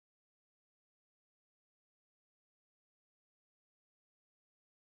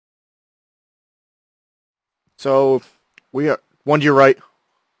So, we are one to your right.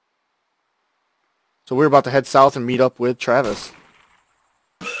 So we're about to head south and meet up with Travis.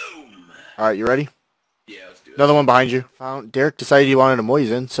 Boom! Alright, you ready? Yeah, let's do it. Another one behind you. Derek decided he wanted a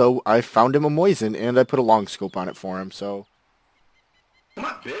Moisen, so I found him a Moisen, and I put a long scope on it for him, so... Come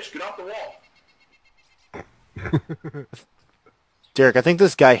on, bitch, get off the wall. Derek, I think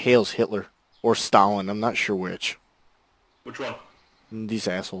this guy hails Hitler. Or Stalin, I'm not sure which. Which one? These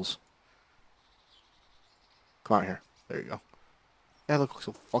assholes. Come on here. There you go. Yeah, I look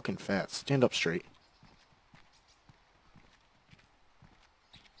so fucking fat. Stand up straight.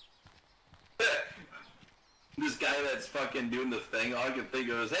 This guy that's fucking doing the thing, all I can think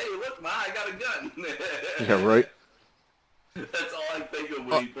of is, hey, look, Ma, I got a gun. Yeah, right? That's all I think of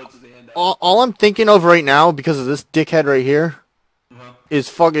when he puts his hand out. All I'm thinking of right now, because of this dickhead right here, is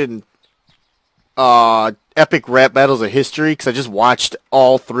fucking epic rap battles of history, because I just watched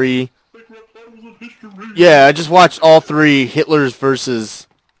all three. Yeah, I just watched all three Hitlers versus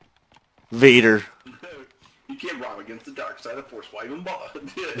Vader. You can't rob against the dark side of force. Why even bother?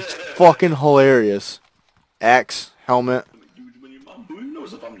 It's fucking hilarious. Axe, helmet. When your mom, who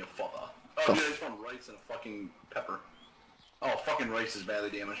knows if I'm your father? Oh, dude, I just found rice and a fucking pepper. Oh, fucking rice is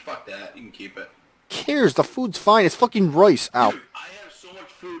badly damaged. Fuck that. You can keep it. Cares? The food's fine. It's fucking rice. Ow. Dude, I have so much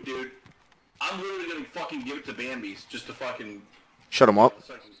food, dude. I'm literally gonna fucking give it to Bambi's just to fucking... Shut him up.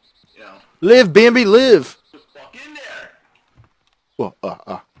 So I can, you know... Live, Bambi, live! Just fuck in there!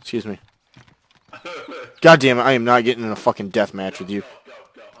 Whoa, excuse me. God damn it, I am not getting in a fucking death match with you.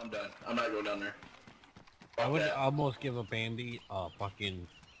 Go. I'm done. I'm not going down there. I would almost give a Bambi a fucking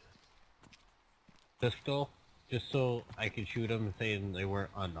pistol, just so I could shoot them saying they weren't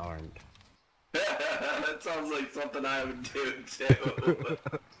unarmed. That sounds like something I would do, too.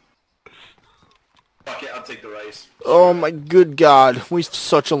 Fuck it, I'll take the rice. Oh my good god, we've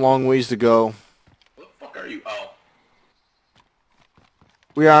such a long ways to go. What the fuck are you? Oh.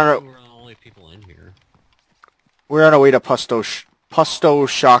 We're on We're the only people in here. our way to Pusto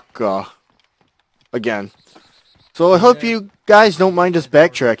Shaka again. So I hope you guys don't mind us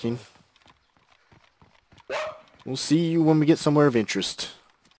backtracking. What? We'll see you when we get somewhere of interest.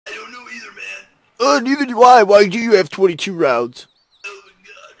 I don't know either, man. Neither do I. Why do you have 22 rounds? Oh my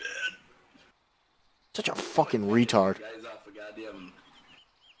god, man. Such a fucking retard. Guys off a goddamn...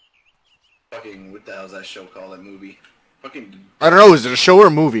 Fucking, what the hell is that show called, that movie? Fucking... I don't know, is it a show or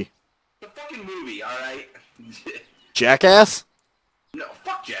a movie? The fucking movie, alright? Jackass? No,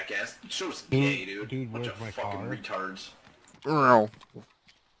 fuck Jackass. The show's gay, dude. Dude, Bunch where's of my fucking car? retards. I don't know.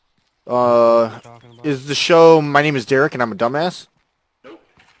 Talking about? Is the show My Name is Derek and I'm a Dumbass? Nope.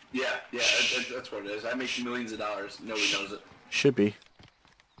 Yeah, that's what it is. I make millions of dollars. Nobody knows it. Should be.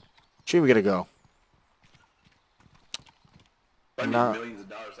 We gotta go. If I made Nah. millions of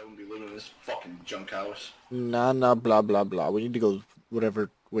dollars, I wouldn't be living in this fucking junk house. Nah, blah, blah, blah. We need to go, whatever.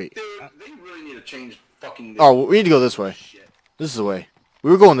 Wait. Dude, they really need to change fucking... Oh, we need to go this way. Shit. This is the way. We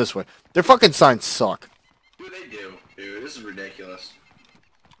were going this way. Their fucking signs suck. Dude, they do. Dude, this is ridiculous.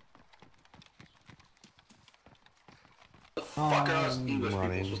 The fuck are us English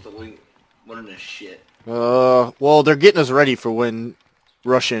running. people supposed to learn this shit? Well, they're getting us ready for when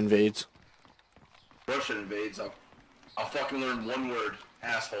Russia invades. Russia invades, I'll fucking learn one word.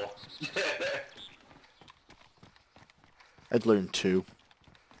 Asshole. I'd learn two.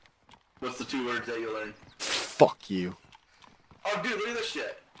 What's the 2 words that you learn? Fuck you. Oh, dude, look at this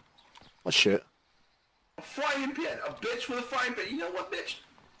shit. What shit? A frying pan. A bitch with a frying pan. You know what, bitch?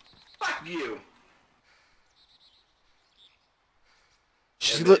 Fuck you.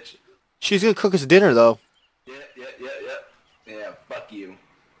 She's Yeah, bitch. she's gonna cook us dinner though. Yeah. Yeah, fuck you.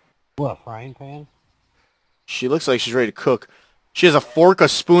 What, a frying pan? She looks like she's ready to cook. She has a fork, a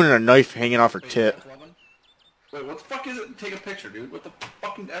spoon, and a knife hanging off her tit. F11? Wait, what the fuck is it? Take a picture, dude. What the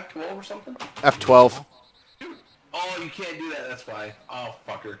fucking F12 or something? F12. Dude. Oh, you can't do that. That's why. Oh,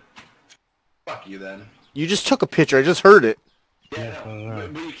 fucker. Fuck you then. You just took a picture. I just heard it. Yeah, no,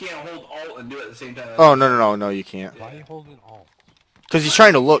 but you can't hold Alt and do it at the same time. Oh, no, you can't. Why are you holding alt? Because he's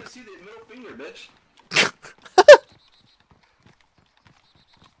trying to You look. see the middle finger, bitch.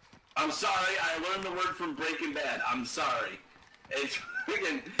 I'm sorry. I learned the word from Breaking Bad. I'm sorry. It's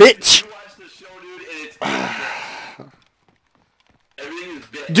freaking... Bitch! You watch the show, dude, and it's... bitch. Everything is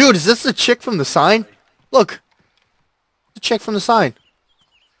bitch. Dude, is this the chick from the sign? Look. The chick from the sign.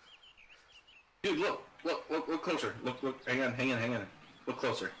 Dude, look closer. Look, hang on. Look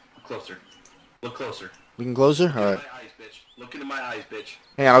closer. Look closer. We can close her? Look into Alright. my eyes, bitch. Look into my eyes, bitch.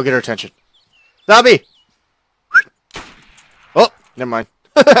 Hang on, I'll get her attention. Zombie! Oh, never mind.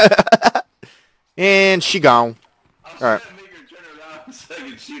 And she gone. I'm Alright. trying to make her turn around so I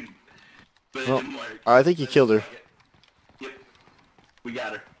can shoot But it Well, didn't work. I think you killed her. Yep. We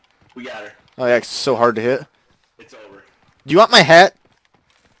got her. We got her. Oh yeah, it's so hard to hit. It's over. Do you want my hat?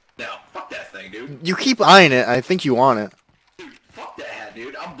 No, fuck that thing, dude. You keep eyeing it. I think you want it. Dude, fuck that hat,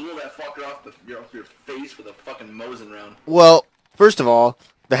 dude. I'll blow that fucker off your face with a fucking Mosin round. Well, first of all,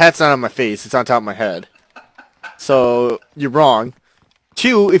 the hat's not on my face. It's on top of my head. So, you're wrong.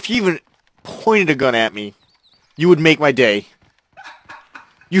 Two, if you even pointed a gun at me, you would make my day.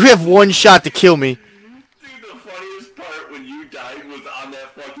 You have one shot to kill me. Dude, the funniest part when you died was on that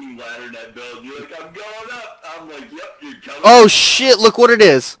fucking ladder net build. You're like, I'm going up. I'm like, yep, you're coming. Oh shit, look what it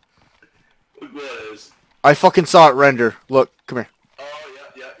is. Look what it is. I fucking saw it render. Look, come here. Oh,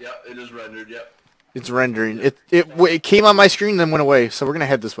 yeah. It is rendered, yep. It's rendering. It came on my screen then went away, so we're gonna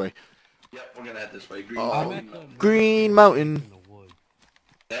head this way. Yep, we're gonna head this way. Green Mountain.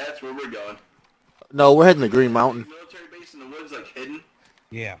 That's where we're going. No, we're heading to Green Mountain. Military base in the woods, like, hidden?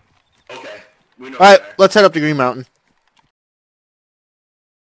 Yeah. Okay. We know Alright, where. let's head up to Green Mountain.